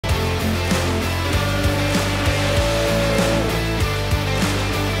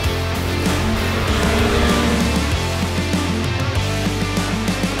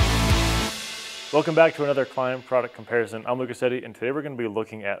Welcome back to another Klim product comparison. I'm Lukas, and today we're going to be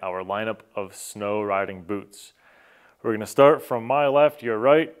looking at our lineup of snow riding boots. We're going to start from my left, your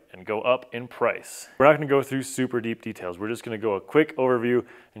right, and go up in price. We're not going to go through super deep details. We're just going to go a quick overview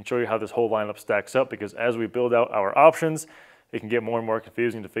and show you how this whole lineup stacks up, because as we build out our options, it can get more and more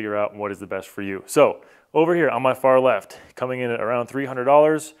confusing to figure out what is the best for you. So over here on my far left, coming in at around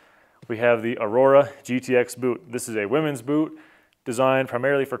 $300, we have the Aurora GTX boot. This is a women's boot designed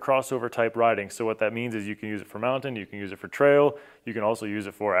primarily for crossover type riding. So what that means is you can use it for mountain, you can use it for trail, you can also use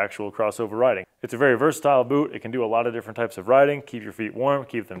it for actual crossover riding. It's a very versatile boot. It can do a lot of different types of riding, keep your feet warm,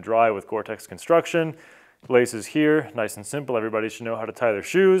 keep them dry with gore-tex construction. Laces here, nice and simple. Everybody should know how to tie their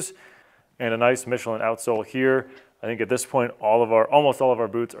shoes. And a nice Michelin outsole here. I think at this point, almost all of our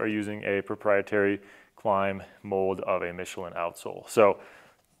boots are using a proprietary Klim mold of a Michelin outsole. So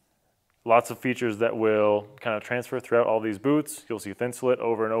lots of features that will kind of transfer throughout all these boots. You'll see thin slit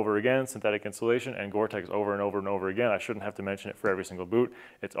over and over again, synthetic insulation, and gore-tex over and over and over again. I shouldn't have to mention it for every single boot.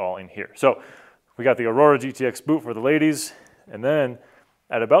 It's all in here. So we got the Aurora GTX boot for the ladies. And then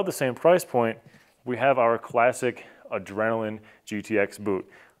at about the same price point, we have our classic Adrenaline GTX boot.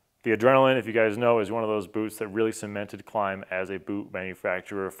 The Adrenaline, if you guys know, is one of those boots that really cemented Klim as a boot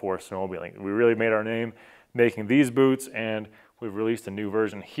manufacturer for snowmobiling. We really made our name making these boots, and we've released a new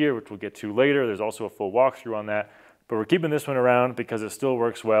version here, which we'll get to later. There's also a full walkthrough on that, but we're keeping this one around because it still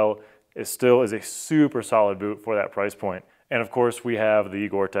works well. It still is a super solid boot for that price point. And of course, we have the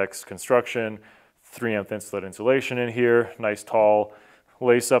gore-tex construction, 3M thin slit insulation in here, nice tall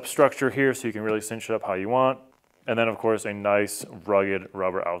lace-up structure here so you can really cinch it up how you want. And then of course, a nice rugged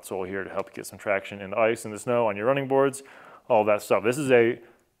rubber outsole here to help get some traction in the ice and the snow on your running boards, all that stuff. This is a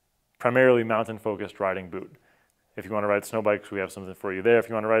primarily mountain-focused riding boot. If you want to ride snow bikes, we have something for you there. If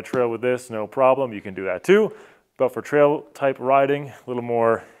you want to ride trail with this, no problem, you can do that too. But for trail type riding, a little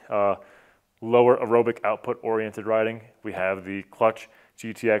more lower aerobic output oriented riding, we have the Klutch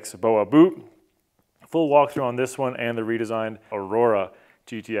GTX BOA boot. Full walkthrough on this one and the redesigned Aurora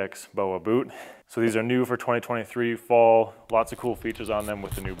GTX BOA boot. So these are new for 2023 fall. Lots of cool features on them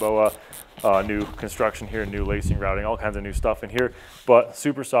with the new BOA, new construction here, new lacing, routing, all kinds of new stuff in here. But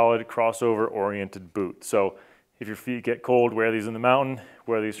super solid crossover oriented boot. So if your feet get cold, wear these in the mountain,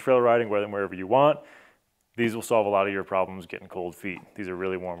 wear these trail riding, wear them wherever you want. These will solve a lot of your problems getting cold feet. These are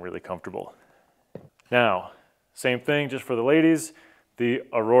really warm, really comfortable. Now, same thing just for the ladies, the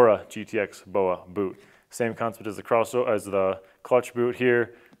Aurora GTX BOA boot. Same concept as the Klutch boot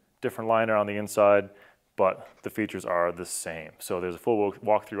here, different liner on the inside, but the features are the same. So there's a full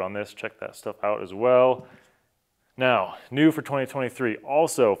walkthrough on this. Check that stuff out as well. Now, new for 2023,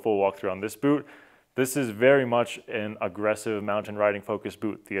 also full walkthrough on this boot. This is very much an aggressive mountain riding focused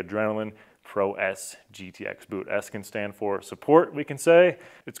boot, the Adrenaline Pro S GTX boot. S can stand for support, we can say.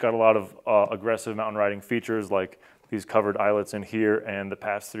 It's got a lot of aggressive mountain riding features like these covered eyelets in here and the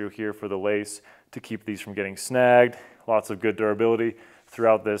pass-through here for the lace to keep these from getting snagged. Lots of good durability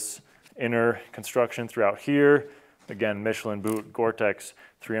throughout this inner construction throughout here. Again, Michelin boot, gore-tex,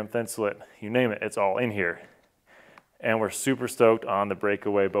 3M thin slit, you name it, it's all in here. And we're super stoked on the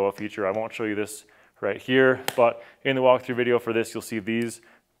breakaway BOA feature. I won't show you this right here, but in the walkthrough video for this, you'll see these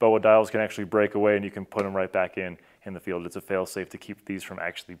BOA dials can actually break away and you can put them right back in the field. It's a fail-safe to keep these from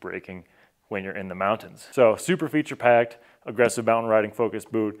actually breaking when you're in the mountains. So super feature-packed, aggressive mountain riding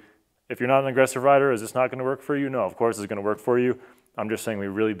focused boot. If you're not an aggressive rider, is this not gonna work for you? No, of course it's gonna work for you. I'm just saying we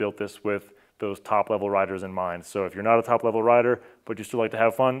really built this with those top-level riders in mind. So if you're not a top-level rider, but you still like to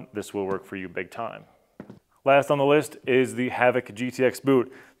have fun, this will work for you big time. Last on the list is the Havoc GTX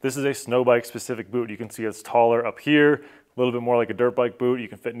boot. This is a snow bike specific boot. You can see it's taller up here, a little bit more like a dirt bike boot. You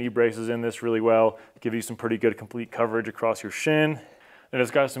can fit knee braces in this really well, give you some pretty good complete coverage across your shin. And it's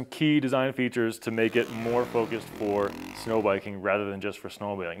got some key design features to make it more focused for snow biking rather than just for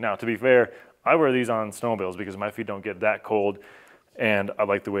snowmobiling. Now, to be fair, I wear these on snowmobiles because my feet don't get that cold, and I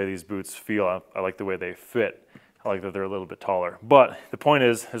like the way these boots feel. I like the way they fit. I like that they're a little bit taller. But the point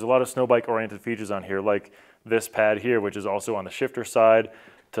is, there's a lot of snow bike oriented features on here, like this pad here, which is also on the shifter side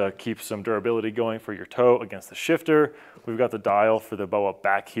to keep some durability going for your toe against the shifter. We've got the dial for the BOA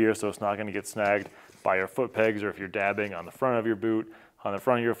back here, so it's not gonna get snagged by your foot pegs, or if you're dabbing on the front of your boot, on the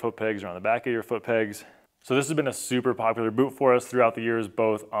front of your foot pegs or on the back of your foot pegs. So this has been a super popular boot for us throughout the years,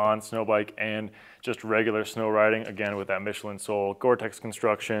 both on snow bike and just regular snow riding. Again, with that Michelin sole, gore-tex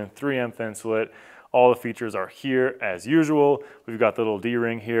construction, 3M thin slit. All the features are here as usual. We've got the little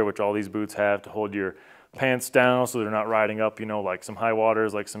D-ring here, which all these boots have to hold your pants down so they're not riding up, you know, like some high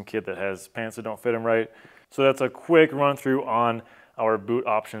waters, like some kid that has pants that don't fit him right. So that's a quick run through on our boot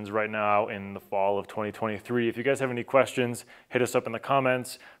options right now in the fall of 2023. If you guys have any questions, hit us up in the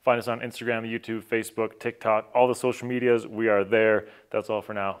comments. Find us on Instagram, YouTube, Facebook, TikTok, all the social medias. We are there. That's all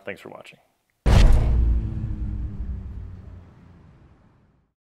for now. Thanks for watching.